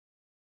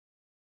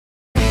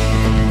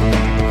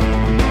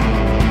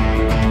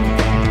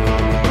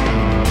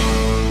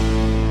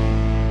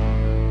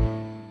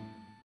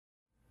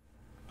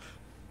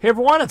Hey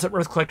everyone, it's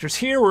Earth Collectors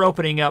here. We're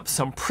opening up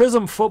some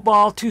Prizm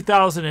Football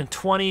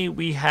 2020.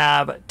 We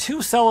have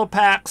 2 Cello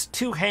Packs,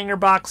 2 hanger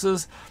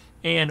boxes,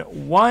 and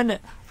 1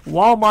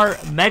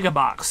 Walmart Mega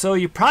Box. So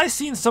you've probably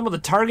seen some of the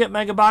Target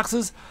Mega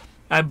Boxes.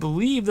 I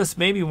believe this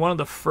may be one of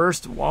the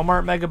first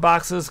Walmart Mega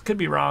Boxes. Could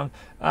be wrong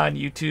on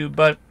YouTube,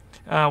 but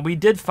we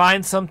did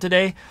find some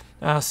today.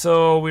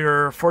 So we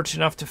were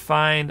fortunate enough to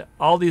find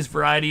all these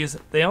varieties.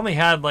 They only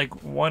had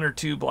like 1 or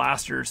 2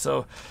 blasters,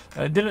 so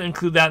I didn't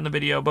include that in the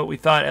video, but we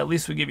thought at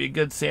least we'd give you a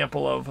good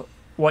sample of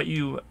what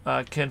you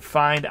can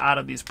find out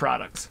of these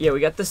products. Yeah, we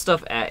got this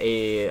stuff at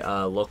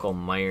a local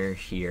Meijer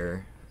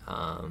here,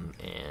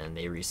 and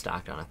they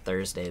restocked on a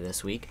Thursday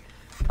this week.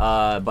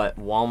 But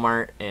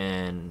Walmart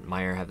and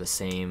Meijer have the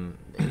same,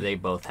 they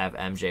both have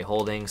MJ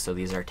holdings, so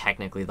these are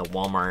technically the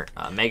Walmart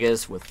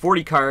Megas with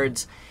 40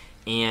 cards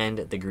and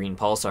the green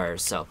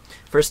Pulsars. So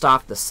first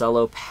off, the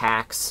Cello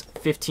Packs,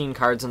 15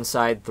 cards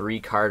inside,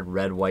 3-card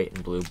red, white,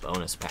 and blue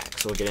bonus pack.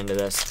 So we'll get into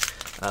this.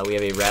 We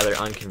have a rather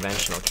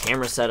unconventional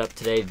camera setup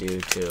today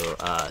due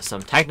to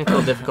some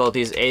technical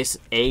difficulties,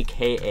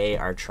 aka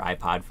our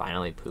tripod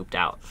finally pooped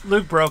out.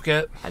 Luke broke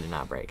it. I did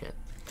not break it.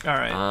 All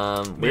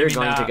right. We're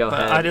going to go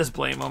ahead. I just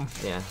blame him.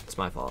 Yeah, it's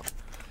my fault.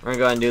 We're going to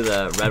go ahead and do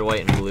the red,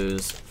 white, and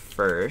blues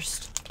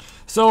first.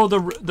 So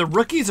the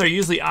rookies are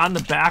usually on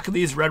the back of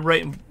these red,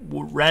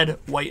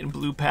 white, and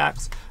blue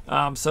packs.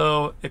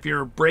 So if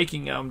you're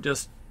breaking them,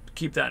 just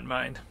keep that in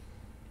mind.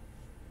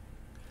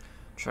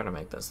 I'm trying to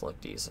make this look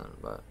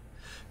decent, but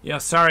yeah,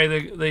 sorry,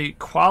 the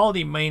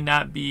quality may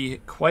not be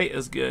quite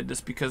as good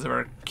just because of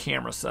our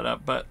camera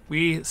setup, but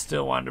we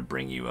still wanted to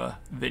bring you a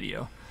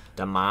video.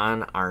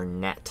 Damon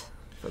Arnett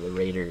for the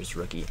Raiders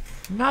rookie.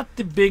 Not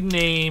the big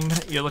name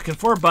you're looking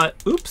for,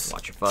 but oops.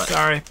 Watch your foot.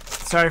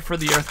 Sorry for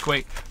the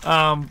earthquake.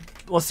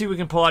 Let's see what we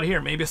can pull out of here.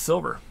 Maybe a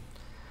silver.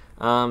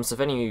 So if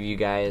any of you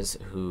guys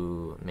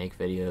who make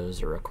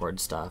videos or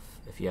record stuff,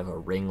 if you have a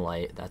ring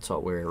light, that's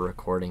what we're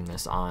recording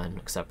this on,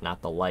 except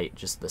not the light,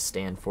 just the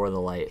stand for the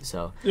light.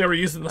 So yeah, we're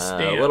using the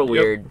stand. A little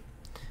weird.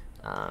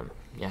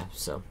 Yeah,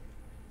 so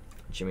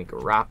Jimmy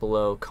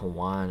Garoppolo,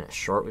 Kawan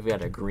Short. We've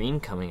got a green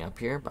coming up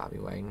here, Bobby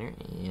Wagner,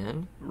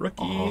 and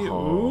rookie.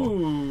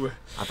 Ooh.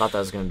 I thought that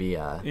was going to be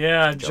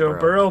yeah, Joe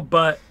Burrow,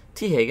 but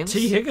T. Higgins.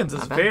 T. Higgins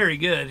is very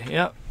good.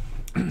 Yep.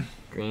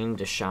 Green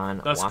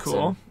Deshaun That's Watson.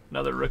 Cool.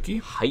 Another rookie.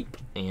 Hype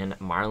and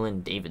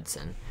Marlon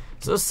Davidson.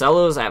 So those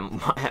cellos at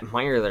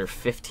Meijer, they're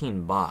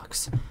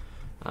 $15.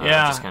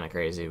 Yeah. Which is kind of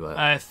crazy,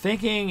 but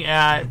thinking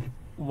at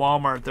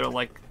Walmart they're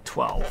like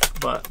 12,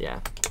 but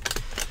yeah.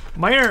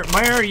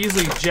 Meijer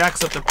usually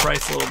jacks up the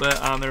price a little bit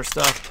on their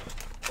stuff.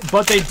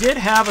 But they did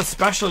have a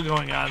special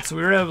going on, so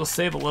we were able to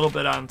save a little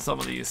bit on some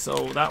of these, so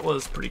that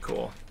was pretty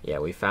cool. Yeah,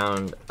 we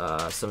found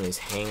some of these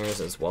hangers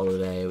as well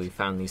today. We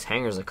found these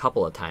hangers a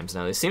couple of times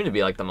now. They seem to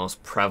be like the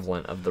most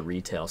prevalent of the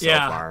retail so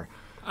far.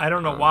 I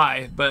don't know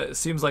why, but it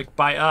seems like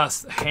by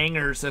us,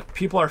 hangers, if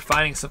people are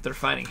finding stuff, they're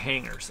finding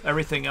hangers.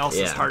 Everything else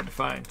is hard to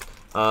find.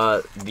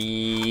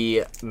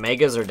 The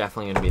Megas are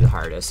definitely going to be the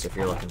hardest if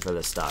you're looking for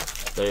this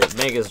stuff. The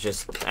Megas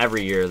just,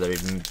 every year, they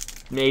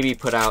maybe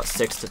put out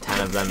 6 to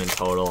 10 of them in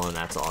total, and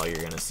that's all you're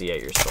going to see at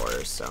your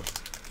stores. So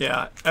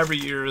yeah, every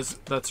year is,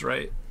 that's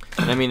right.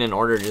 I mean, in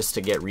order just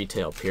to get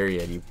retail,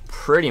 period, you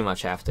pretty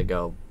much have to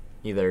go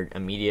either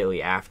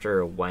immediately after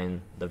or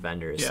when the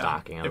vendor is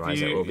stocking.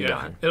 Otherwise, it will be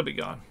gone. It'll be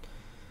gone.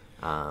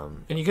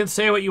 And you can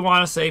say what you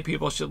want to say.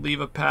 People should leave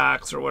a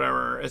packs or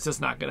whatever. It's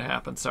just not going to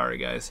happen. Sorry,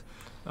 guys.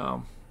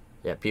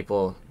 Yeah,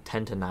 people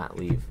tend to not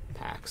leave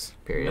packs,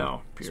 period.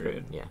 No,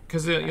 period. Yeah.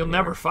 Because you'll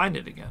never find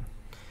it again.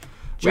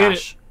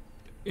 Josh.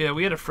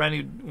 We had a friend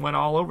who went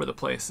all over the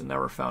place and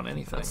never found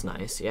anything. That's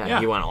nice. Yeah,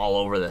 he went all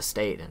over the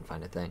state and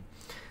find a thing.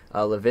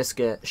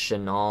 Laviska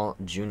Shenault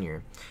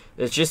Jr.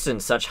 It's just in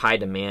such high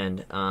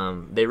demand.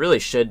 They really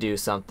should do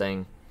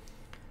something.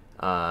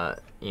 I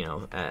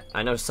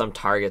know some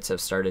Targets have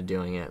started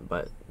doing it,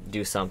 but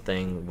do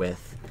something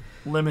with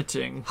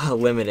limiting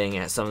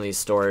at some of these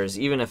stores,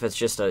 even if it's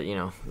just put it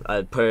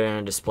in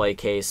a display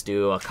case,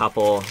 do a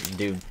couple,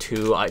 do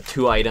two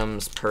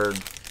items per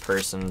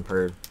person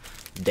per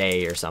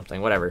day or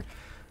something, whatever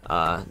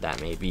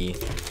that may be,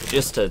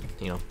 just to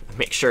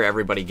make sure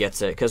everybody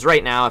gets it, because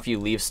right now if you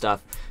leave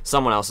stuff,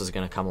 someone else is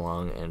going to come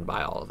along and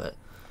buy all of it.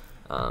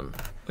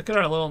 Look at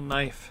our little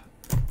knife.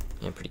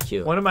 Yeah, pretty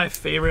cute. One of my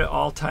favorite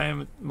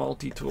all-time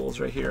multi-tools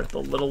right here, the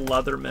little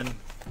Leatherman.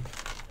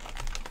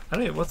 I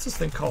don't know, what's this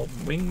thing called?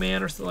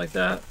 Wingman or something like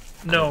that?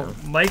 No,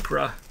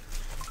 Micra.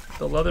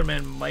 The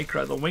Leatherman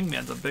Micra. The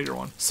Wingman's a bigger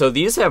one. So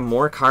these have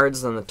more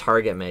cards than the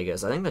Target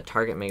Megas. I think the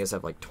Target Megas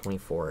have like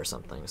 24 or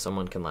something.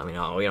 Someone can let me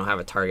know. We don't have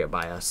a Target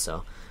by us,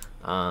 so.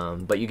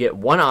 But you get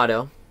 1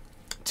 auto,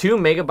 2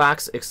 Mega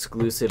Box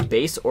exclusive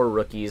base or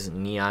rookies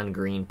neon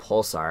green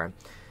Pulsar,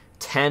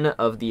 10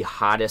 of the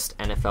hottest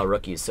NFL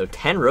rookies. So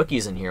 10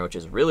 rookies in here, which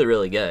is really,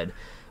 really good.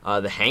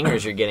 The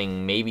hangers, you're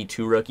getting maybe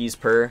 2 rookies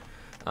per.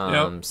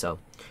 So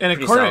and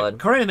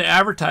according to the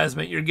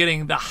advertisement, you're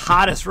getting the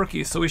hottest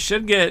rookies. So we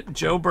should get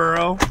Joe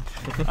Burrow,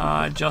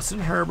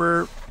 Justin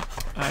Herbert,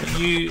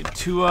 You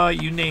Tua,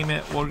 you name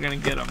it, we're gonna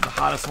get them, the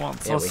hottest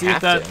ones. So Yeah, let's we see if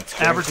have that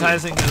to.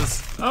 advertising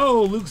is.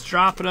 Oh, Luke's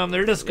dropping them.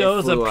 There just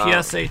goes a flew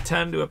out. PSA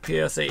 10 to a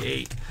PSA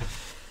 8.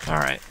 All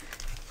right.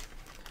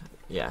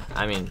 Yeah,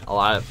 I mean, a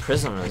lot of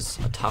Prizm is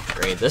a tough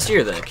grade. This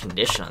year, the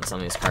condition on some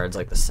of these cards,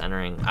 like the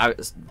centering,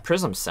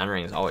 Prizm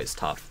centering is always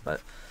tough, but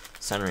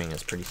centering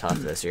is pretty tough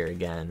this year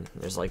again.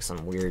 There's like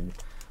some weird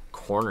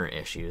corner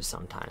issues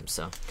sometimes.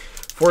 So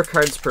 4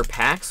 cards per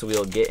pack, so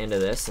we'll get into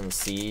this and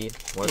see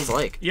what it's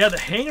like. Yeah, the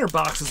hanger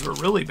boxes were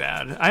really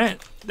bad. I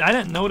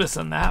didn't notice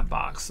in that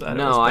box that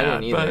it was bad, I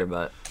didn't either,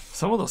 but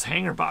some of those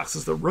hanger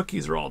boxes, the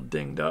rookies are all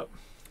dinged up.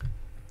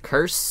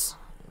 Curse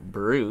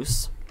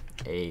Bruce,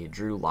 a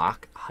Drew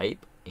Lock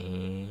hype,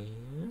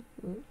 and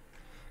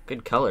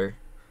good color,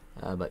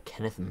 but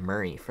Kenneth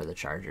Murray for the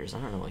Chargers. I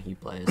don't know what he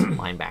plays.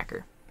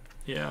 Linebacker.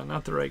 Yeah,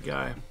 not the right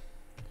guy.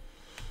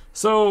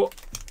 So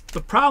the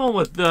problem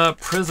with the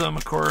Prizm,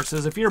 of course,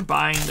 is if you're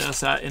buying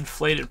this at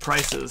inflated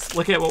prices,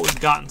 look at what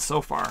we've gotten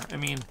so far. I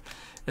mean,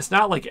 it's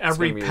not like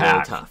every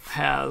pack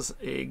has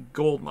a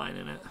gold mine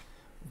in it.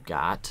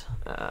 Got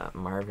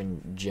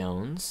Marvin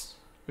Jones.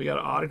 We got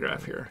an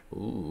autograph here.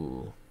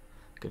 Ooh,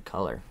 good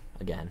color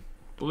again.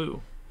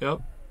 Blue.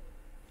 Yep.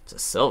 It's a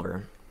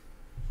silver.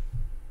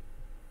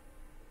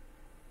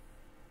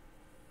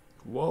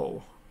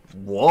 Whoa.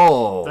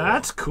 Whoa.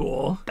 That's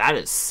cool. That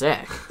is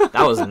sick.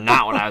 That was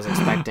not what I was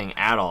expecting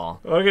at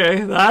all.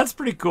 Okay, that's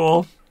pretty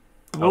cool.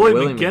 Willie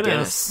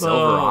McGinnis.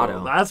 Silver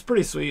auto. That's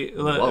pretty sweet.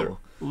 Whoa.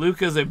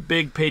 Luke is a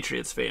big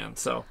Patriots fan,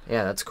 so.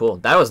 Yeah, that's cool.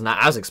 That was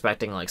not. I was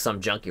expecting like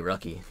some junky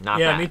rookie. Not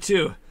yeah, that. me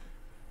too.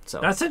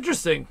 So that's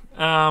interesting.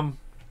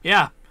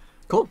 Yeah.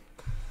 Cool.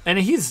 And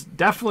he's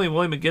definitely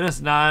Willie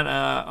McGinnis, not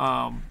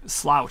a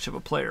slouch of a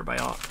player by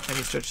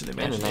any stretch of the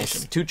imagination.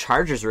 Nice. 2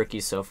 Chargers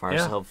rookies so far,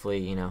 so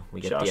hopefully we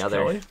get Josh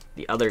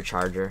the other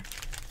Charger.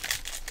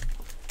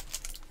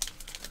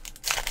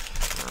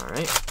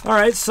 All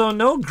right. So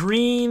no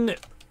green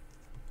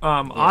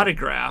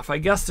autograph. I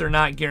guess they're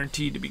not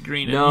guaranteed to be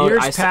green. No, in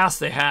years past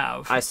they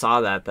have. I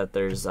saw that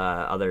there's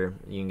other,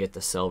 you can get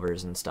the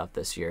silvers and stuff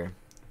this year.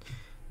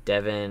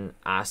 Devin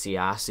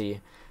Asiasi.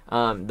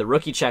 The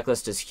rookie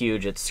checklist is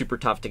huge. It's super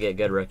tough to get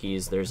good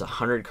rookies. There's a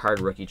 100-card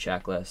rookie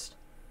checklist.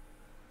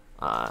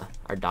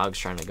 Our dog's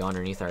trying to go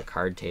underneath our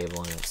card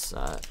table, and it's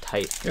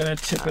tight. Gonna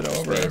tip it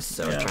over. Space,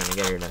 so we're trying to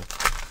get her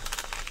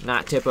to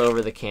not tip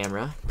over the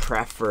camera,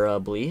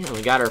 preferably. And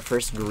we got our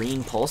first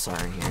green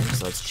Pulsar in here,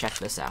 so let's check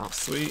this out.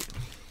 Sweet.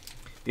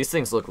 These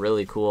things look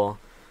really cool.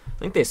 I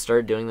think they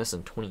started doing this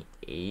in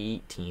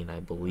 2018, I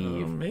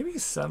believe. Maybe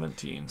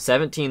 17.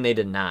 17 they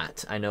did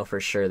not. I know for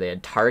sure. They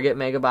had Target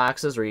mega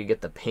boxes where you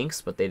get the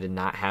pinks, but they did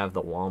not have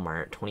the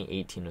Walmart.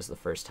 2018 was the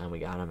first time we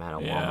got them at a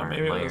Walmart.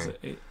 Maybe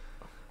it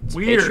was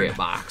weird Patriot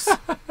box.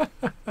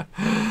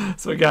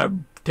 So we got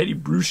Teddy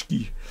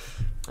Bruschi.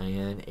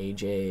 And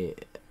AJ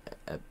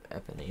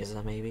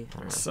Epineza, maybe? I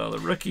don't know. So the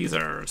rookies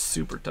are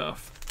super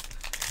tough.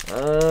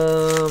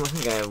 I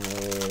think I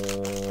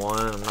have one.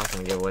 I'm not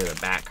going to give away the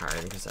back card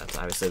because that's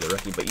obviously the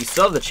rookie, but you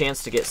still have the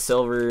chance to get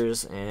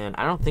silvers, and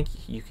I don't think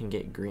you can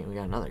get green. We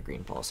got another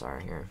green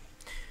Pulsar here.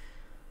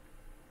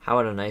 How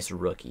about a nice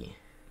rookie?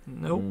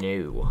 Nope.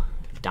 No.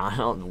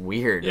 Donald,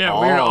 weird. Yeah,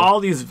 weird.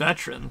 All these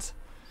veterans.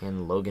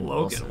 And Logan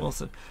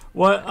Wilson.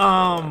 What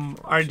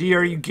are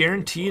you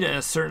guaranteed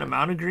a certain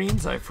amount of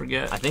greens? I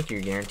forget. I think you're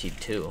guaranteed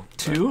 2.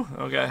 2?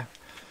 Okay.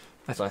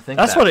 So I think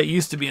that's what it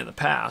used to be in the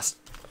past.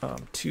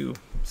 2.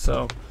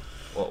 So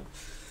whoa.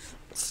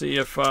 Let's see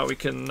if we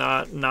can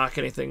not knock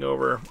anything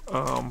over.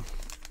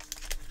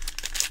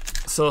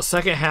 So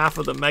second half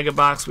of the mega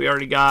box, we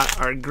already got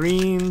our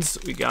greens,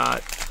 we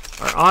got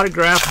our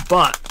autograph,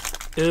 but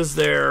is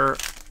there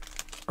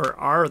or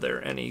are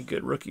there any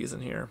good rookies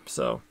in here?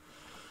 So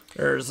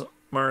there's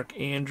Mark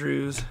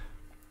Andrews,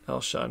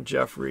 Alshon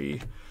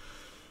Jeffrey,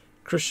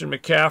 Christian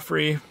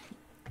McCaffrey,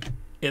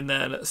 and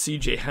then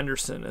CJ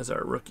Henderson is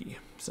our rookie.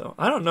 So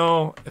I don't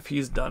know if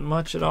he's done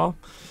much at all.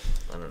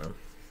 I don't know.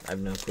 I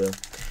have no clue.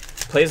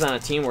 Plays on a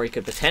team where he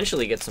could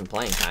potentially get some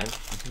playing time.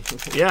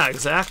 Yeah,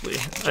 exactly.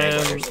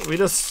 And we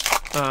just,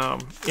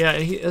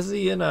 is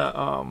he in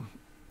a,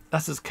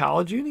 that's his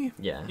college uni?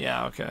 Yeah.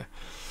 Yeah, okay.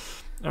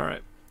 All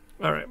right.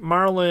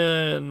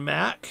 Marlon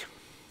Mack.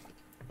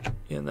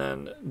 And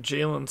then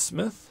Jalen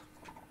Smith.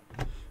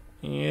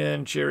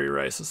 And Jerry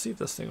Rice. Let's see if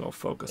this thing will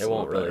focus. It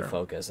won't really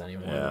focus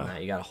anymore than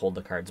that. You got to hold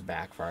the cards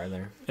back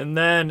farther. And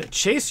then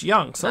Chase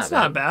Young. So that's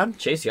not bad.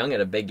 Chase Young had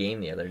a big game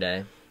the other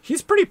day.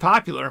 He's pretty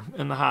popular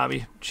in the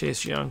hobby,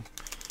 Chase Young.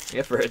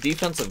 Yeah, for a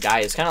defensive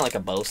guy, he's kind of like a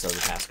Bosa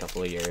the past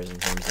couple of years in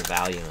terms of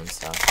value and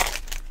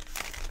stuff.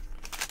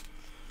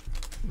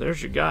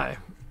 There's your guy,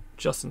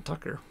 Justin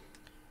Tucker.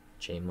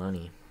 J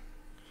Money.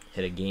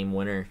 Hit a game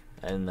winner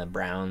in the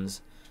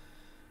Browns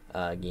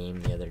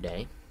game the other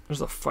day. There's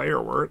the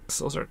fireworks.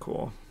 Those are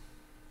cool.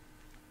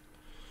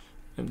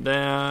 And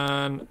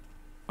then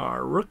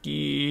our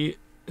rookie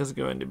is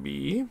going to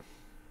be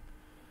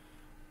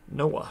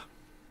Noah.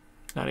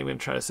 Not even going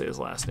to try to say his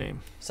last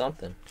name.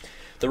 Something.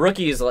 The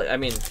rookies, I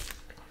mean,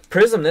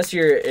 Prizm this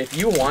year, if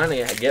you want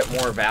to get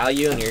more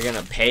value and you're going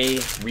to pay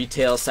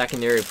retail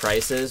secondary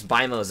prices,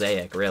 buy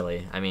Mosaic,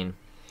 really. I mean,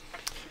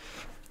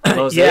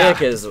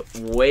 Mosaic is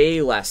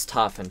way less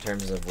tough in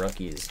terms of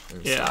rookies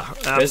and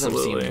stuff.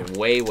 Absolutely. Prizm seems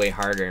way, way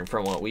harder, and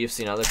from what we've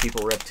seen other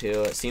people rip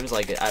too, it seems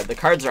like the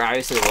cards are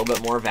obviously a little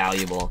bit more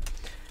valuable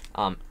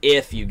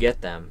if you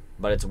get them,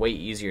 but it's way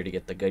easier to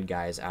get the good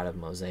guys out of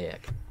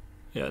Mosaic.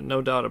 Yeah,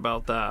 no doubt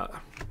about that.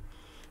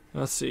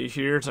 Let's see,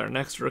 here's our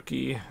next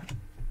rookie.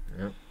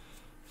 Yep.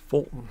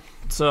 Fulton.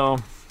 So,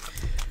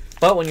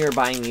 but when you're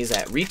buying these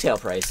at retail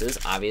prices,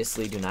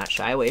 obviously do not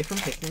shy away from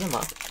picking them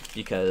up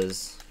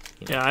because,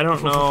 you know. Yeah, I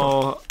don't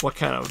know what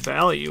kind of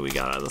value we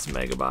got out of this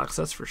mega box,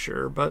 that's for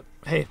sure. But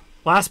hey,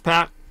 last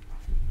pack.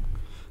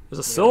 There's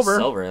a silver.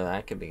 Silver,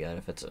 that could be good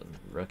if it's a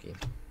rookie.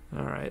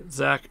 All right,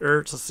 Zach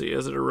Ertz. Let's see,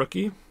 is it a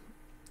rookie?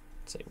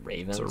 Say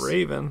Ravens. It's a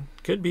Raven.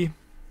 Could be.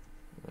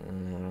 I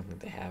don't think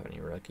they have any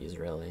rookies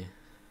really.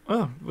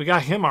 Oh, we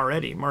got him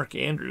already. Mark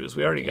Andrews.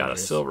 We already got a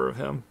silver of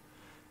him.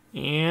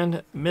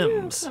 And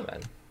Mims. Yeah, not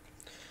bad.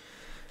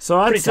 So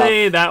I'd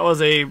say that was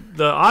the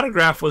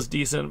autograph was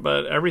decent,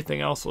 but everything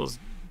else was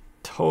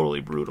totally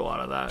brutal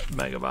out of that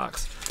mega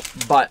box.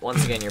 But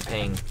once again, you're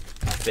paying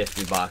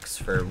 $50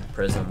 for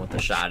Prizm with a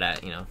shot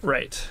at,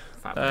 right,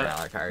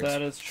 $500 cards.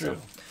 That is true.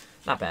 So,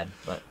 not bad,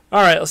 but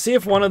all right, let's see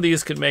if one of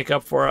these could make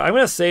up for it. I'm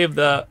gonna save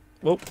the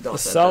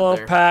cello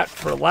pack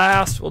for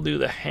last. We'll do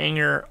the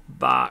hanger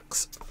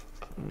box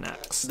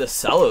next. The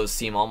cellos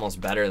seem almost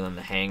better than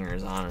the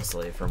hangers,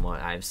 honestly, from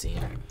what I've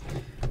seen.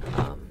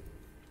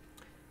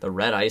 The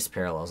red ice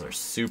parallels are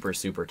super,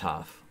 super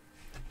tough.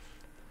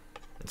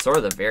 And so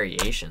are the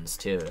variations,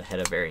 too, to hit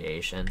a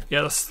variation.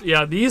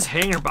 Yeah, these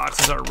hanger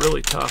boxes are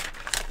really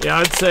tough. Yeah,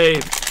 I'd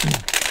say,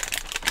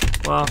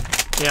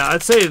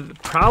 I'd say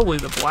probably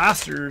the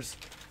blasters,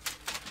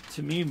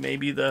 to me,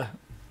 maybe the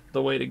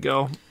way to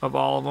go of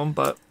all of them,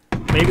 but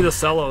maybe the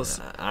cellos.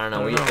 I don't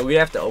know. We'd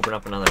have to open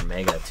up another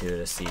mega, too,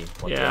 to see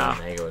what the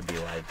other mega would be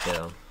like,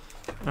 too.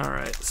 All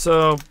right,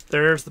 so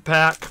there's the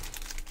pack.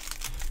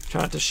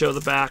 Try not to show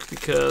the back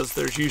because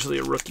there's usually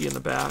a rookie in the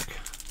back.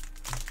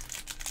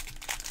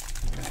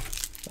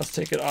 Let's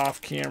take it off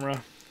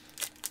camera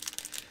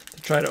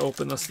to try to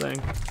open this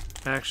thing.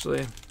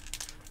 Actually, I'm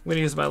going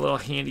to use my little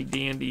handy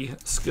dandy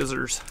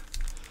skizzers.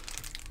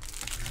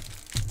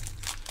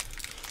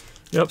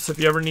 Yep, so if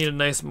you ever need a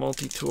nice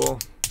multi-tool,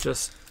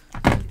 just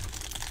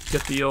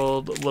get the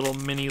old little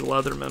mini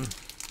Leatherman.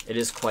 It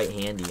is quite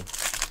handy.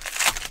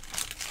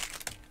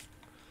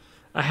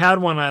 I had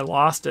one, I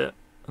lost it,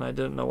 and I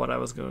didn't know what I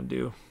was going to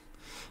do.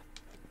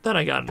 Then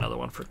I got another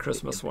one for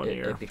Christmas one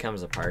year. It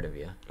becomes a part of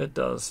you. It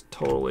does,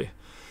 totally.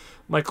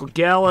 Michael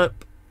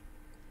Gallup,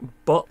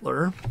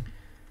 Butler,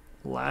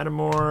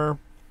 Lattimore,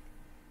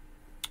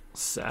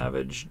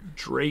 Savage,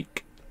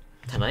 Drake.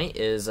 Tonight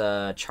is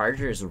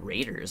Chargers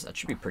Raiders. That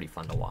should be pretty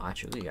fun to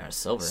watch. Ooh, you got a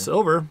silver.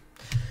 Silver.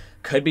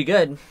 Could be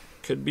good.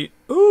 Could be.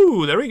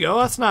 Ooh, there we go.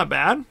 That's not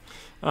bad.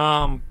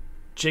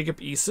 Jacob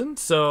Eason.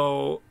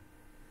 So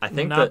I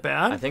think not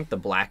bad. I think the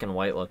black and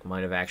white look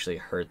might have actually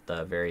hurt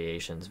the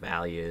variations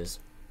values.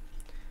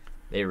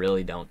 They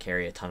really don't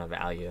carry a ton of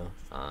value.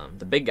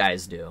 The big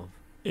guys do.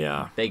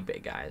 Yeah. Big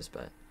guys,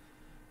 but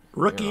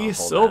rookie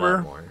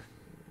silver.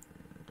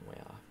 Way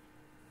off.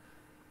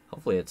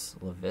 Hopefully it's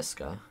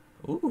LaVisca.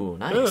 Ooh,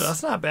 nice. Ooh,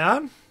 that's not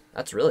bad.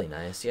 That's really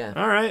nice, yeah.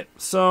 All right,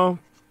 so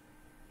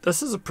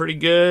this is a pretty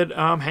good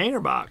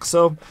hanger box.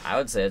 So I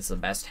would say it's the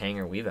best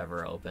hanger we've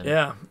ever opened.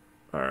 Yeah.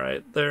 All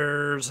right,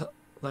 there's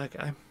that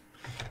guy.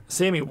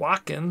 Sammy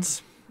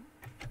Watkins,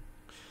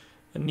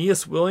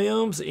 Aeneas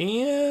Williams,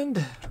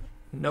 and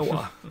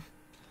Noah.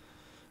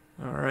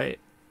 All right.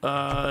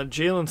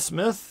 Jalen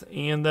Smith,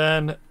 and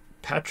then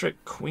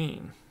Patrick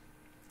Queen.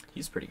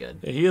 He's pretty good.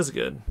 Yeah, he is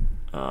good.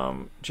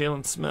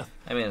 Jalen Smith.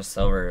 I mean, a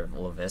silver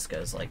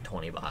LaVisca is like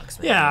 $20.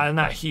 Maybe. Yeah,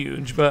 not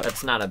huge, but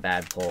that's not a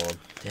bad pull.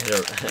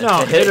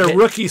 Hit a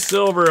rookie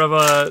silver of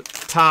a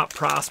top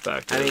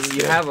prospect. I mean,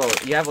 you have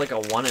like a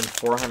 1 in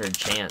 400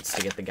 chance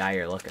to get the guy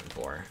you're looking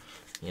for.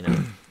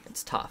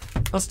 It's tough.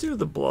 Let's do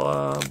the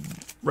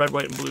red,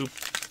 white, and blue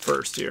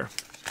first here.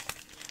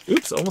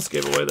 Oops, almost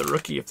gave away the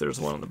rookie if there's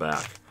one in the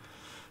back.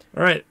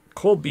 All right,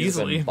 Cole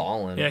Beasley. He's been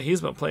balling. Yeah, he's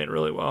been playing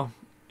really well.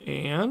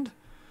 And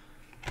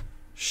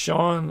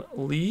Sean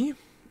Lee,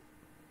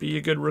 be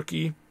a good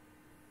rookie.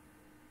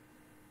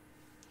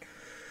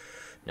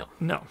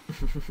 No.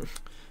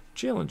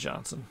 Jalen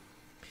Johnson,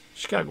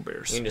 Chicago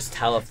Bears. You can just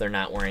tell if they're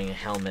not wearing a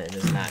helmet, it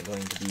is not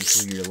going to be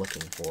who you're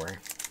looking for.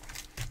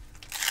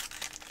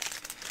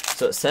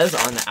 So it says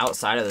on the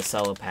outside of the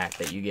cello pack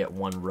that you get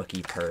one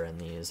rookie per in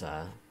these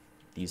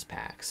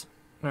packs.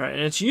 All right,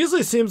 and it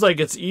usually seems like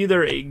it's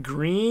either a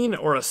green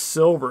or a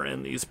silver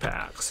in these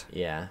packs.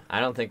 Yeah, I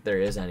don't think there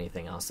is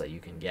anything else that you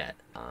can get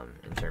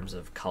in terms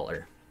of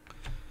color.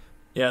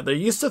 Yeah, they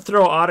used to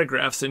throw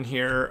autographs in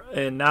here,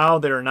 and now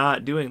they're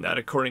not doing that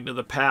according to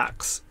the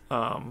packs.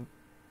 Not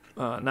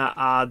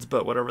odds,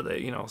 but whatever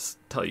they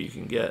tell you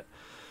can get.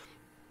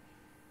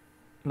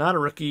 Not a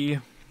rookie,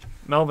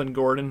 Melvin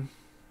Gordon.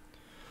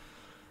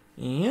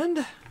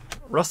 And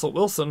Russell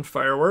Wilson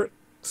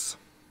fireworks.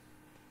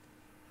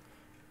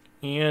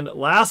 And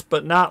last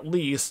but not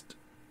least,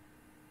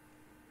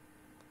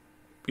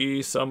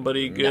 be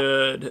somebody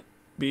good. No.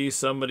 Be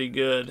somebody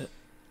good.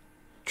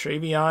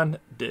 Travion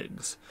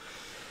Diggs.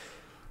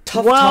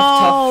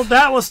 Tough.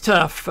 That was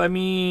tough. I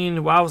mean,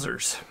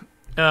 wowzers.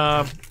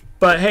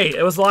 But hey,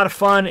 it was a lot of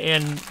fun,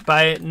 and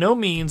by no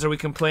means are we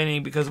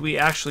complaining because we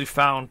actually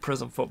found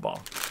Prizm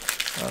Football.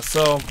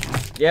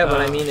 Yeah,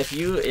 but I mean, if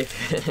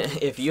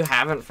you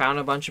haven't found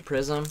a bunch of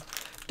Prizm,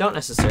 don't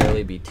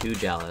necessarily be too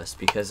jealous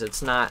because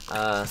it's not.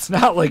 It's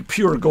not like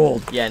pure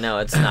gold. Yeah, no,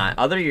 it's not.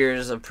 Other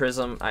years of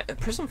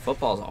Prizm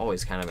Football has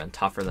always kind of been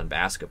tougher than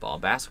basketball.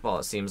 Basketball,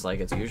 it seems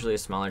like it's usually a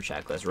smaller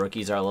checklist.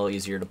 Rookies are a little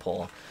easier to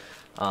pull.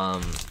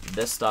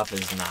 This stuff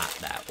is not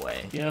that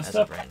way. Yeah, as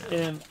stuff. Of right now.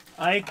 And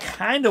I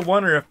kind of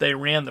wonder if they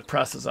ran the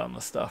presses on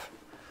this stuff.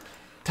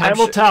 Time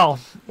will tell.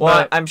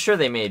 Well, I'm sure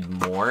they made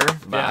more,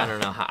 but yeah. I don't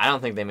know. I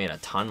don't think they made a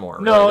ton more.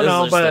 Really. No, this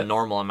no, is just the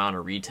normal amount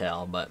of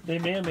retail, but they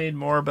may have made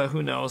more, but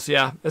who knows?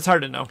 Yeah, it's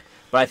hard to know.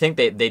 But I think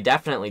they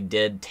definitely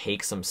did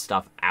take some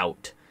stuff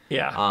out.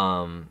 Yeah.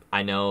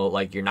 I know,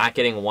 like, you're not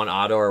getting one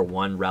auto or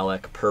one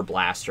relic per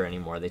blaster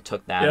anymore. They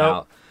took that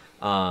out.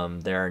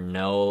 There are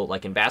no,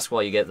 like in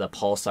basketball, you get the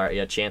Pulsar, you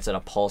get a chance at a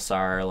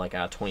Pulsar, like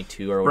a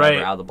 22 or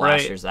whatever out of the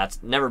blasters. Right.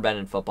 That's never been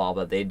in football,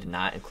 but they did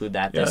not include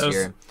that this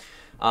year.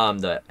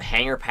 The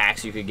hanger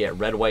packs, you could get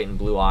red, white, and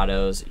blue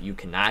autos. You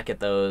cannot get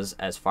those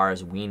as far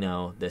as we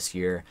know this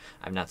year.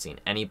 I've not seen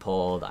any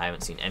pulled. I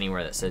haven't seen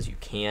anywhere that says you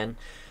can.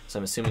 So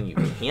I'm assuming you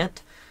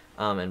can't.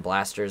 And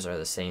blasters are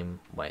the same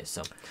way.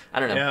 So I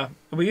don't know. Yeah,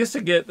 we used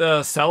to get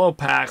the Cello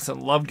Packs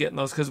and loved getting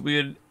those because we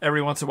would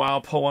every once in a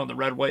while pull one of the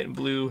red, white, and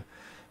blue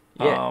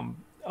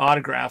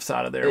autographs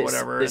out of there or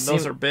whatever. And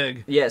those are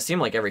big. Yeah, it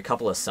seemed like every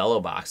couple of Cello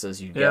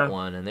boxes you'd get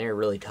one, and they're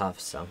really tough.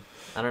 So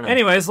I don't know.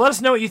 Anyways, let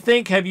us know what you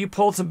think. Have you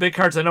pulled some big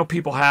cards? I know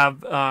people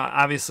have.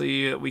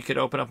 Obviously, we could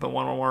open up in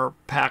one more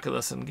pack of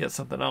this and get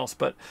something else,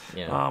 but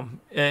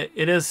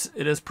it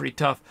is pretty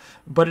tough.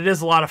 But it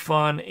is a lot of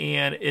fun,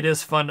 and it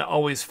is fun to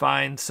always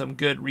find some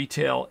good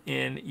retail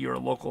in your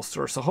local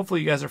store. So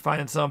hopefully you guys are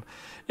finding some.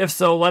 If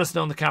so, let us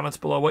know in the comments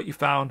below what you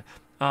found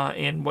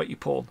and what you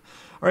pulled.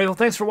 All right, well,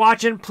 thanks for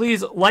watching.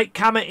 Please like,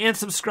 comment, and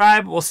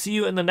subscribe. We'll see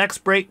you in the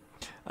next break.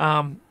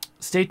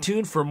 Stay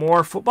tuned for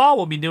more football.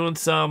 We'll be doing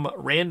some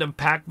random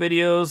pack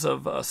videos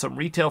of some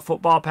retail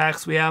football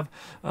packs we have,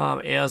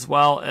 as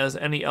well as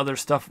any other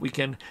stuff we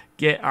can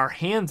get our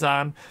hands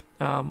on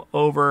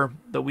over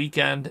the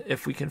weekend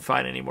if we can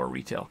find any more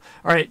retail.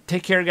 All right,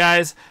 take care,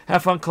 guys.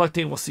 Have fun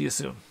collecting. We'll see you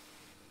soon.